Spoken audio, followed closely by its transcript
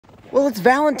Well, it's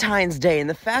Valentine's Day, and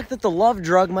the fact that the love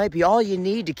drug might be all you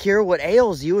need to cure what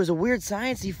ails you is a weird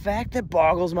sciencey fact that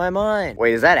boggles my mind.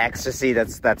 Wait, is that ecstasy?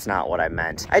 That's not what I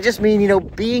meant. I just mean,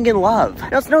 being in love.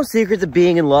 Now, it's no secret that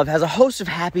being in love has a host of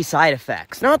happy side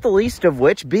effects, not the least of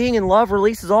which being in love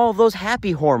releases all of those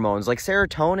happy hormones like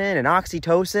serotonin and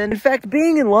oxytocin. In fact,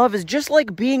 being in love is just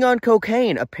like being on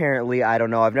cocaine. Apparently, I don't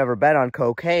know, I've never been on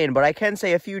cocaine, but I can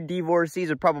say a few divorcees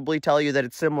would probably tell you that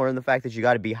it's similar in the fact that you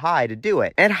gotta be high to do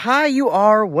it. And high you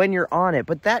are when you're on it,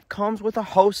 but that comes with a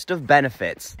host of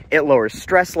benefits. It lowers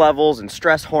stress levels and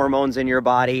stress hormones in your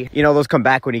body. Those come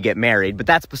back when you get married, but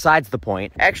that's besides the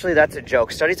point. Actually, that's a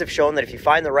joke. Studies have shown that if you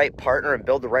find the right partner and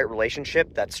build the right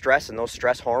relationship, that stress and those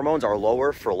stress hormones are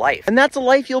lower for life. And that's a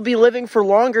life you'll be living for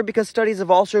longer, because studies have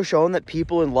also shown that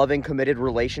people in loving, committed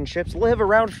relationships live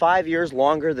around 5 years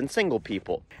longer than single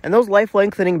people. And those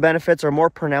life-lengthening benefits are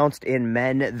more pronounced in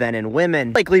men than in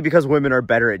women, likely because women are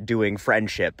better at doing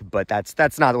friendship, but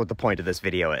that's not what the point of this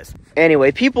video is.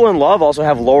 Anyway, people in love also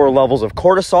have lower levels of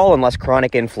cortisol and less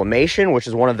chronic inflammation, which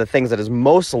is one of the things that is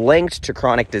most linked to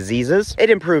chronic diseases. It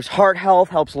improves heart health,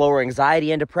 helps lower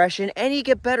anxiety and depression, and you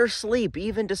get better sleep,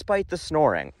 even despite the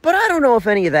snoring. But I don't know if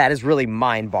any of that is really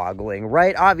mind-boggling,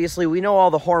 right? Obviously, we know all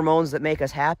the hormones that make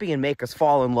us happy and make us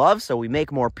fall in love, so we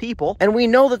make more people. And we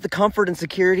know that the comfort and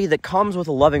security that comes with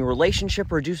a loving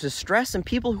relationship reduces stress, and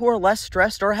people who are less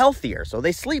stressed are healthier, so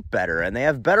they sleep better and they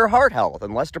have better heart health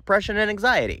and less depression and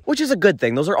anxiety, which is a good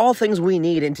thing. Those are all things we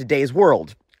need in today's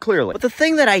world. Clearly. But the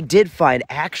thing that I did find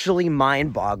actually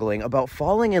mind-boggling about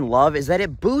falling in love is that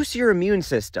it boosts your immune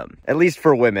system. At least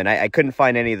for women. I couldn't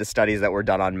find any of the studies that were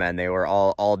done on men. They were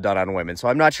all done on women. So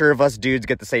I'm not sure if us dudes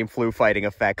get the same flu-fighting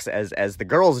effects as the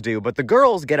girls do, but the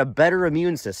girls get a better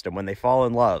immune system when they fall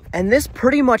in love. And this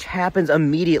pretty much happens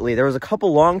immediately. There was a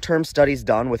couple long-term studies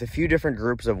done with a few different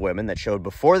groups of women that showed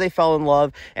before they fell in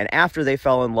love and after they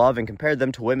fell in love, and compared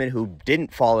them to women who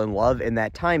didn't fall in love in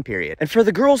that time period. And for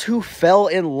the girls who fell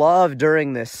in love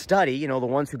during this study, the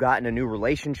ones who got in a new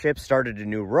relationship, started a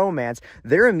new romance,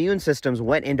 their immune systems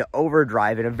went into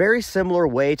overdrive in a very similar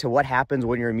way to what happens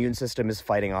when your immune system is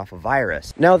fighting off a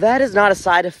virus. Now, that is not a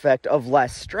side effect of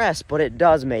less stress, but it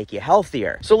does make you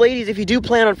healthier. So ladies, if you do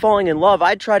plan on falling in love,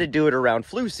 I'd try to do it around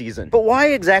flu season. But why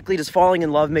exactly does falling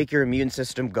in love make your immune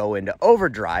system go into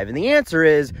overdrive? And the answer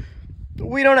is,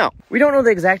 we don't know. We don't know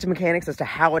the exact mechanics as to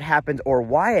how it happens or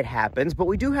why it happens, but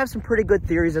we do have some pretty good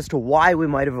theories as to why we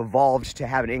might have evolved to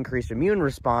have an increased immune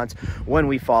response when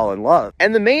we fall in love.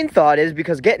 And the main thought is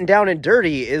because getting down and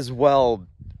dirty is, well,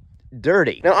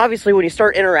 dirty. Now, obviously, when you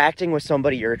start interacting with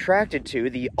somebody you're attracted to,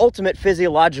 the ultimate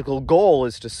physiological goal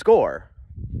is to score.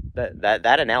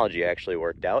 That analogy actually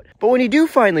worked out. But when you do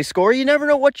finally score, you never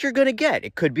know what you're gonna get.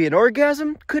 It could be an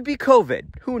orgasm, could be COVID,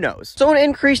 who knows? So an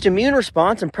increased immune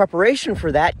response and preparation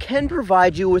for that can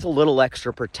provide you with a little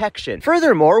extra protection.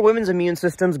 Furthermore, women's immune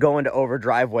systems go into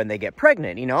overdrive when they get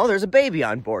pregnant. There's a baby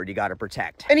on board you gotta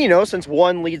protect. And since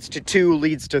 1 leads to 2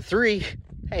 leads to 3,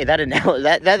 hey, that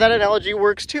analogy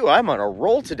works too. I'm on a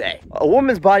roll today. A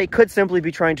woman's body could simply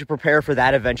be trying to prepare for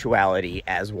that eventuality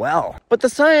as well. But the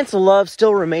science of love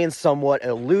still remains somewhat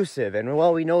elusive, and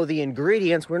while we know the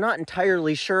ingredients, we're not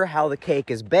entirely sure how the cake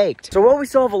is baked. So while we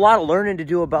still have a lot of learning to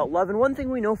do about love, and one thing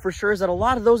we know for sure is that a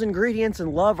lot of those ingredients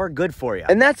in love are good for you.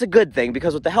 And that's a good thing,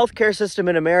 because with the healthcare system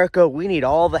in America, we need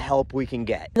all the help we can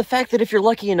get. And the fact that if you're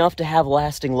lucky enough to have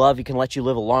lasting love, it can let you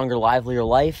live a longer, livelier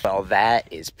life, well,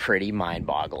 that is pretty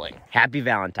mind-boggling. Happy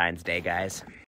Valentine's Day, guys.